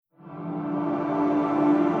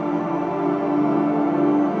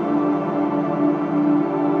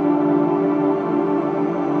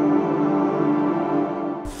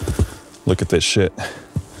Look at this shit.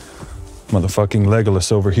 Motherfucking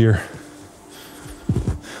Legolas over here.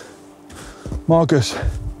 Marcus,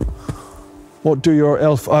 what do your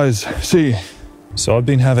elf eyes see? So I've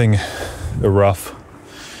been having a rough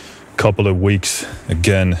couple of weeks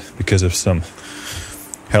again because of some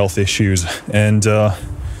health issues. And,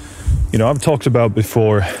 I've talked about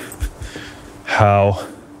before how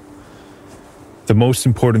the most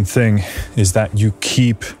important thing is that you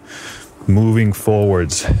keep moving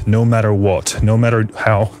forwards, no matter what, no matter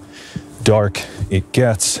how dark it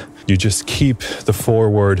gets. You just keep the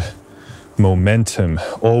forward momentum.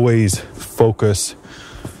 Always focus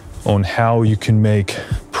on how you can make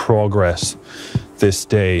progress this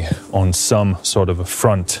day on some sort of a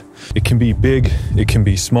front. It can be big, it can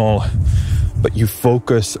be small, but you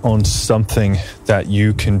focus on something that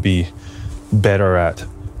you can be better at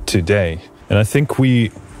today. And I think we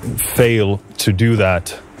fail to do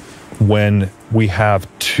that when we have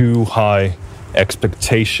too high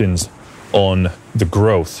expectations on the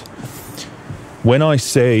growth. When I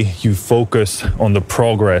say you focus on the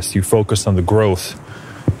progress, you focus on the growth,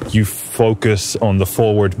 you focus on the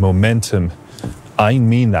forward momentum, I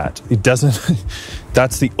mean that. It doesn't,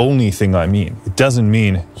 that's the only thing I mean. It doesn't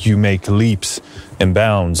mean you make leaps and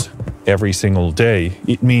bounds every single day.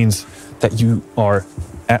 It means that you are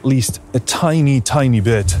at least a tiny, tiny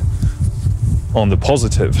bit on the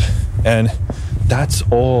positive. And that's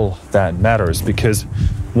all that matters, because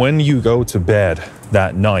when you go to bed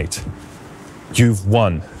that night, you've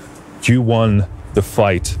won. You won the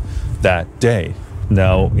fight that day.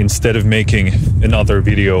 Now, instead of making another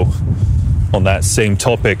video on that same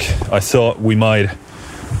topic, I thought we might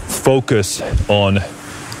focus on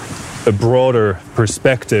a broader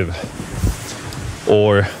perspective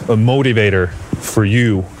or a motivator for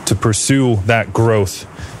you to pursue that growth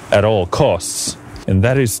at all costs. And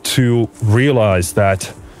that is to realize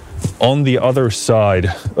that on the other side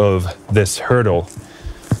of this hurdle,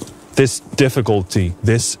 this difficulty,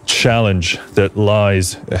 this challenge that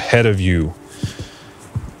lies ahead of you,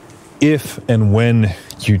 if and when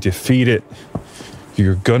you defeat it,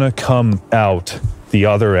 you're gonna come out the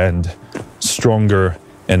other end stronger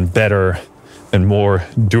and better and more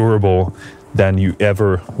durable than you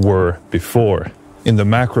ever were before. In the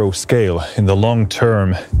macro scale, in the long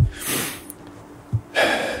term,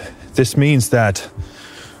 this means that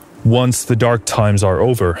once the dark times are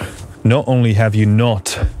over, not only have you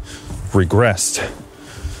not regressed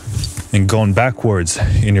and gone backwards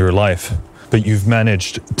in your life, but you've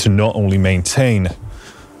managed to not only maintain,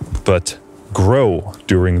 but grow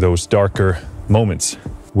during those darker moments.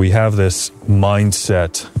 We have this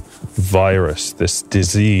mindset virus, this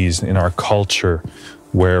disease in our culture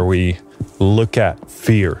where we look at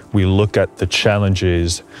fear, we look at the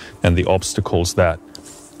challenges and the obstacles that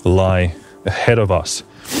lie ahead of us,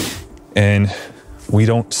 and we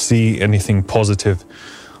don't see anything positive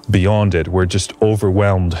beyond it. We're just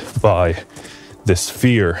overwhelmed by this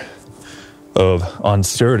fear of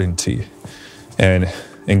uncertainty and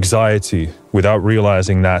anxiety without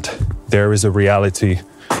realizing that there is a reality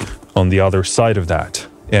on the other side of that.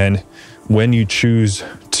 And when you choose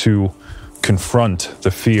to confront the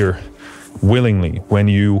fear willingly, when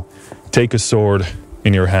you take a sword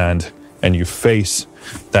in your hand and you face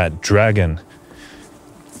that dragon,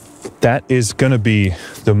 that is going to be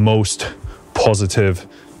the most positive,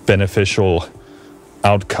 beneficial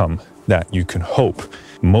outcome that you can hope.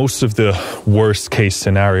 Most of the worst case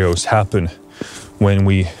scenarios happen when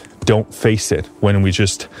we don't face it, when we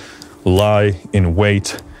just lie in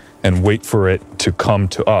wait and wait for it to come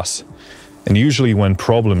to us. And usually when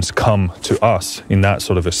problems come to us in that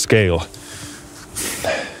sort of a scale,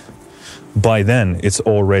 by then it's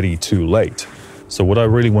already too late. So what I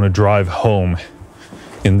really want to drive home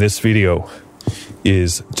in this video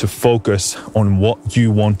is to focus on what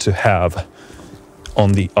you want to have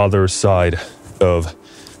on the other side of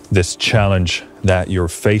this challenge that you're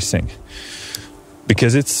facing.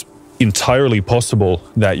 Because it's entirely possible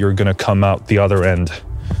that you're going to come out the other end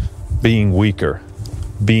being weaker,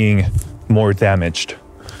 being more damaged,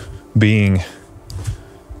 being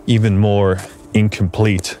even more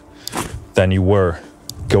incomplete than you were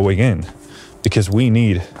going in. Because we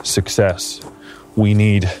need success. We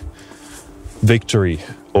need victory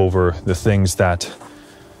over the things that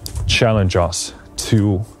challenge us,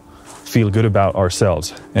 to feel good about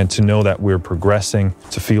ourselves and to know that we're progressing,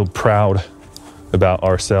 to feel proud about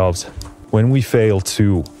ourselves. When we fail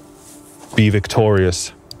to be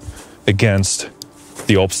victorious against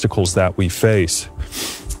the obstacles that we face,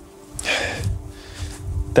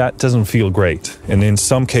 that doesn't feel great. And in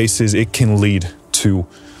some cases, it can lead to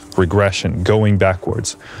regression, going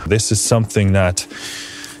backwards. This is something that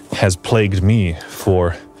has plagued me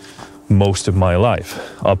for most of my life,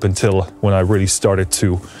 up until when I really started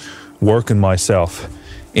to work on myself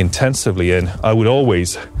intensively. And I would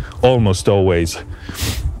almost always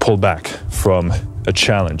pull back from a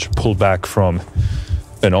challenge, pull back from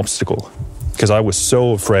an obstacle, because I was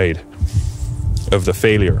so afraid of the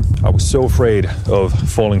failure. I was so afraid of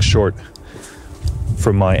falling short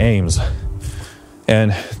from my aims.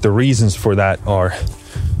 And the reasons for that are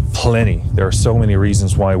plenty. There are so many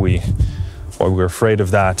reasons why we're afraid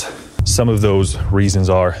of that. Some of those reasons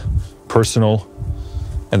are personal,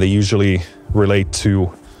 and they usually relate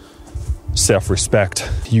to self-respect.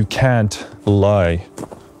 You can't lie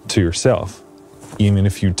to yourself. Even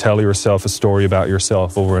if you tell yourself a story about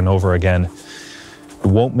yourself over and over again, it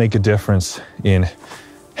won't make a difference in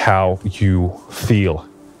how you feel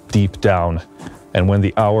deep down. And when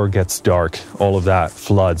the hour gets dark, all of that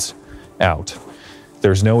floods out.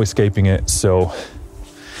 There's no escaping it, so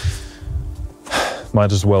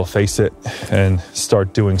might as well face it and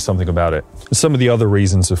start doing something about it. Some of the other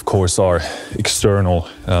reasons, of course, are external,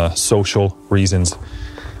 social reasons.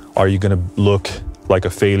 Are you going to look like a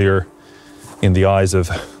failure in the eyes of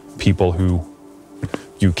people who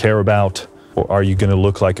you care about? Or are you going to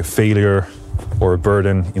look like a failure or a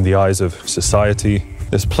burden in the eyes of society?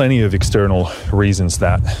 There's plenty of external reasons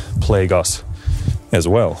that plague us as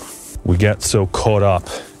well. We get so caught up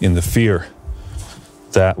in the fear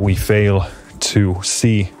that we fail to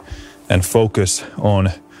see and focus on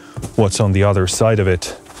what's on the other side of it.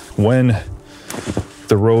 When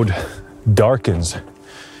the road darkens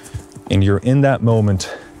and you're in that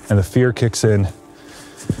moment and the fear kicks in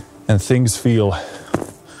and things feel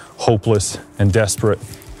hopeless and desperate,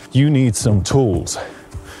 you need some tools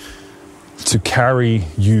to carry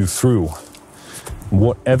you through.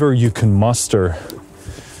 Whatever you can muster,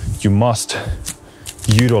 you must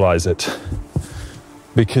utilize it,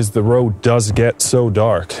 because the road does get so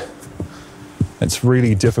dark. It's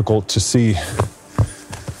really difficult to see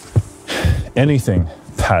anything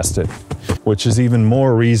past it, which is even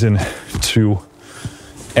more reason to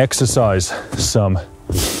exercise some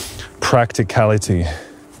practicality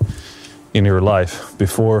in your life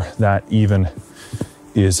before that even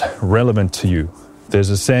is relevant to you.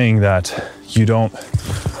 There's a saying that you don't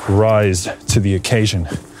rise to the occasion,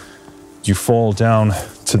 you fall down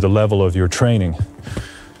to the level of your training.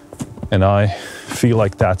 And I feel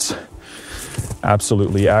like that's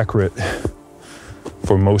absolutely accurate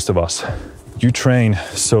for most of us. You train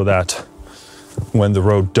so that when the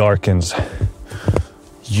road darkens,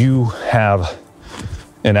 you have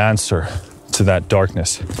an answer to that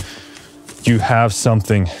darkness. You have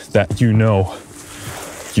something that you know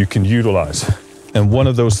you can utilize. And one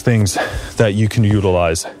of those things that you can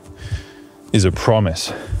utilize is a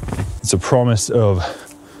promise. It's a promise of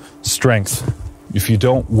strength. If you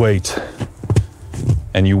don't wait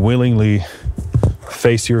and you willingly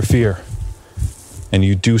face your fear and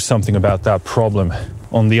you do something about that problem,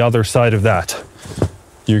 on the other side of that,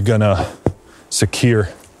 you're gonna secure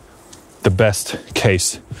the best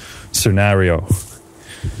case scenario.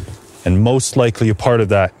 And most likely a part of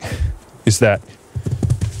that is that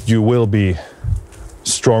you will be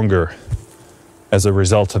stronger as a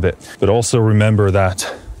result of it. But also remember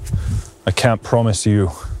that I can't promise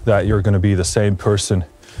you that you're going to be the same person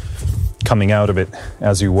coming out of it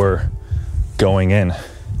as you were going in.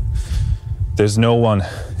 There's no one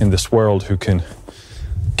in this world who can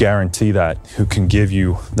guarantee that, who can give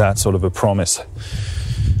you that sort of a promise.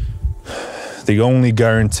 The only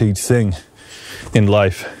guaranteed thing in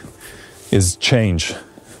life is change.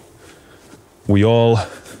 We all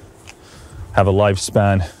have a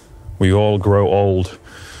lifespan. We all grow old.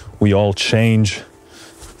 We all change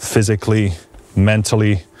physically,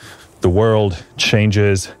 mentally. The world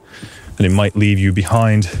changes and it might leave you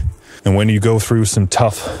behind. And when you go through some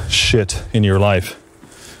tough shit in your life,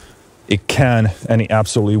 it can and it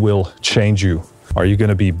absolutely will change you. Are you going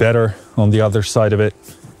to be better on the other side of it?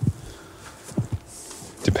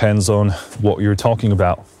 Depends on what you're talking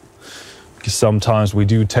about. Because sometimes we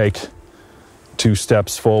do take 2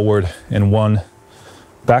 steps forward and 1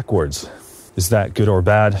 backwards. Is that good or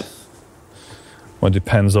bad? Well, it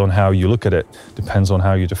depends on how you look at it. Depends on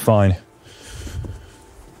how you define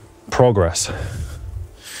progress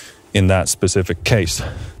in that specific case.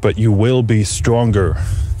 But you will be stronger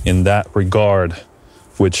in that regard,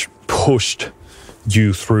 which pushed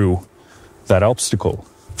you through that obstacle.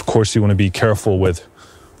 Of course, you want to be careful with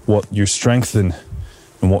what you strengthen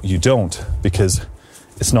and what you don't, because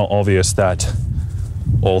it's not obvious that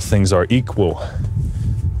all things are equal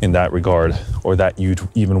in that regard, or that you'd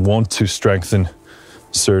even want to strengthen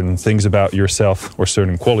certain things about yourself or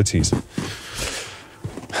certain qualities.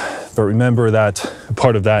 But remember that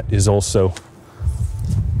part of that is also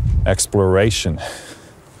exploration.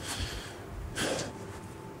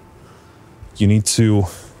 You need to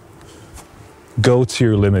go to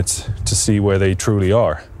your limits to see where they truly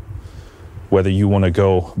are. Whether you want to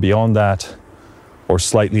go beyond that or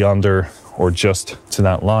slightly under or just to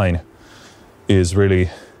that line is really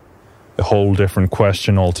a whole different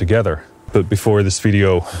question altogether. But before this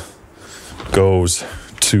video goes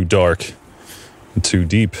too dark and too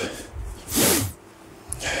deep,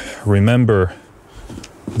 remember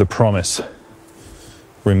the promise.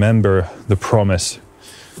 Remember the promise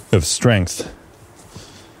of strength,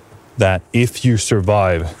 that if you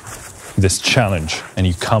survive this challenge and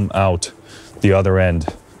you come out the other end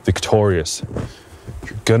victorious,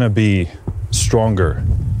 you're gonna be stronger.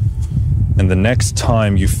 And the next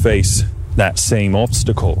time you face that same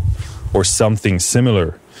obstacle or something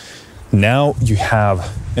similar, now you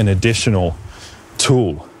have an additional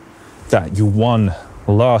tool that you won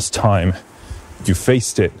last time you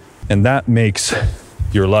faced it. And that makes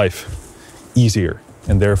your life easier,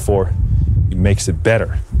 and therefore it makes it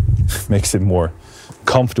better, makes it more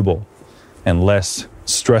comfortable and less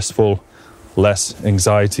stressful, less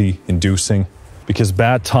anxiety inducing, because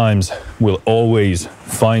bad times will always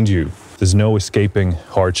find you. There's no escaping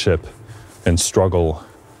hardship and struggle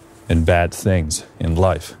and bad things in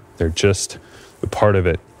life. They're just a part of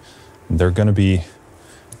it. And they're going to be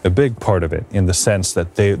a big part of it in the sense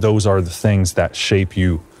that those are the things that shape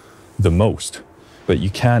you the most. But you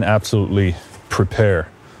can absolutely prepare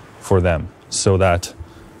for them so that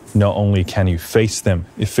not only can you face them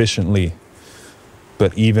efficiently,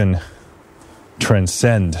 but even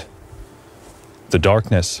transcend the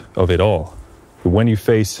darkness of it all. But when you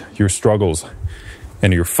face your struggles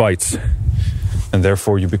and your fights, and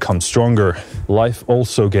therefore you become stronger, life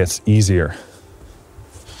also gets easier.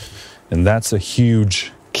 And that's a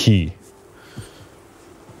huge key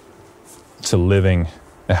to living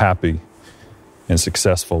a happy and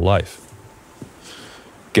successful life.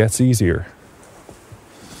 Gets easier.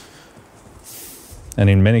 And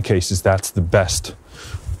in many cases, that's the best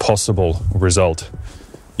possible result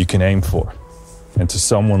you can aim for. And to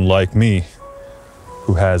someone like me,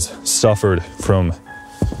 who has suffered from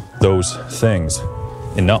those things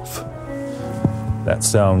enough, that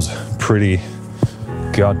sounds pretty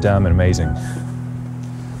goddamn amazing.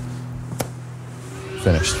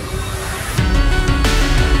 Finished.